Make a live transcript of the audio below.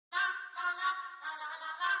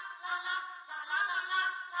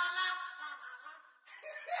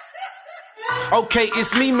Okay,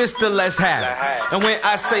 it's me, Mr. Let's Have It. And when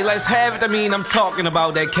I say let's have it, I mean I'm talking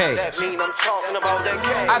about that cash.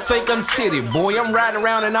 I think I'm titty, boy. I'm riding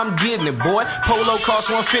around and I'm getting it, boy. Polo cost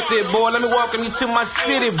 $150, boy. Let me welcome you to my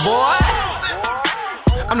city, boy.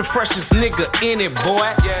 I'm the freshest nigga in it, boy.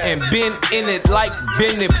 And been in it like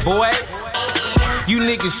Bennett, boy. You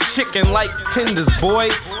niggas chicken like tenders, boy.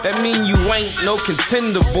 That mean you ain't no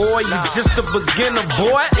contender, boy. You just a beginner,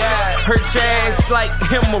 boy. Hurt your ass like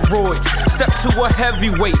hemorrhoids. Step to a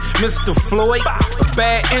heavyweight, Mr. Floyd. A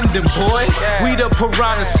bad ending, boy. We the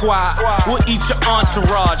Piranha Squad. We'll eat your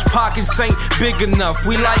entourage. Pockets ain't big enough.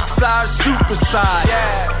 We like size, super size.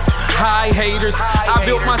 Hi haters, I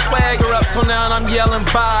built my swagger up, so now I'm yelling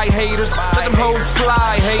bye haters. Let them hoes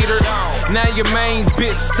fly, hater. Now your main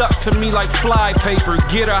bitch stuck to me like fly paper.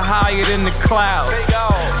 Get her higher than the clouds.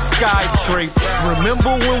 Skyscraper. Remember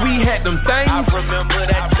when we had them things? I remember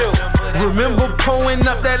that too. Remember pulling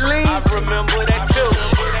up that lean? I remember that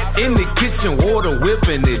too. In the kitchen, water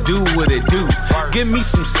whipping it, do what it do. Give me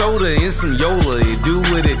some soda and some Yola, it do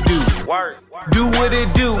what it do. Do what it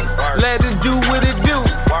do, let it do what it do.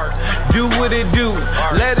 Do what it do,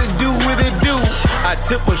 let it do what it do. I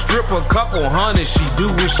tip a stripper a couple hundred, she do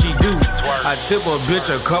what she do. I tip a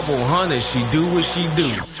bitch a couple hundred, she do what she do.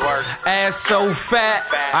 Ass so fat,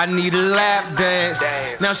 I need a lap dance.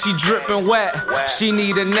 Now she dripping wet, she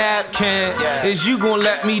need a napkin. Is you gon'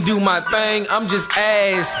 let me do my thing? I'm just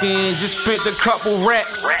asking. Just spent a couple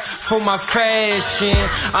racks for my fashion.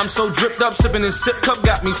 I'm so dripped up, sipping this sip cup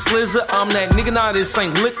got me slizzer. I'm that nigga, nah, this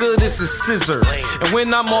ain't liquor, this is scissor. And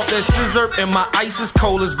when I'm off that scissor and my ice is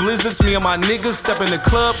cold as blizzards, me and my niggas step in the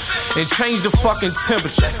club and change the fucking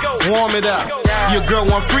temperature. Warm it up. Your girl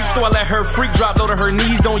want freak, so I let her freak drop low to her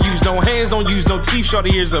knees. Don't use no hands, don't use no teeth.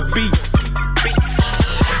 Shorty here's a beast.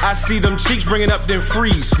 I see them cheeks bringing up them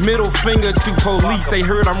freeze. Middle finger to police. They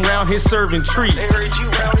heard I'm round here serving treats.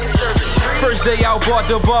 First day out, bought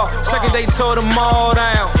the bar. Second day, tore them all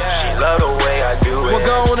down. She love the way I do it. Well,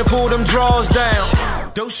 go on and pull them drawers down.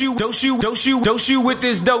 Dose you with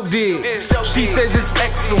this dope dig. She says it's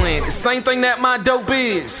excellent, the same thing that my dope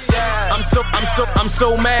is. I'm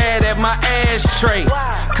so mad at my ashtray,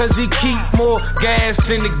 cause he keep more gas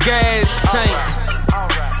than the gas tank.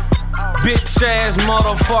 Bitch ass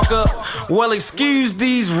motherfucker. Well, excuse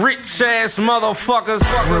these rich ass motherfuckers.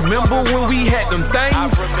 Remember when we had them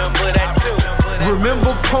things? I remember that too.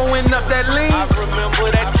 Remember pulling up that lean? I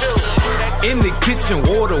remember that too. In the kitchen,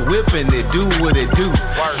 water whipping it, do what it do.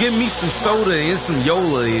 Give me some soda and some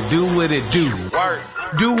Yola, it do what it do.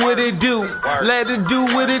 Do what it do, let it do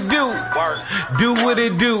what it do. Do what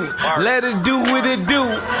it do, let it do what it do.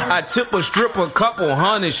 I tip a stripper a couple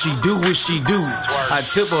hundred, she do what she do. I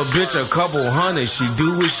tip a bitch a couple hundred, she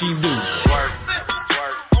do what she do.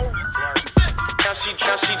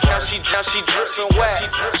 Now she drippin' wet,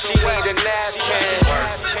 she need a napkin.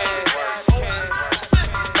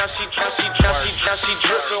 Now she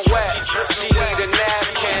drippin' wet.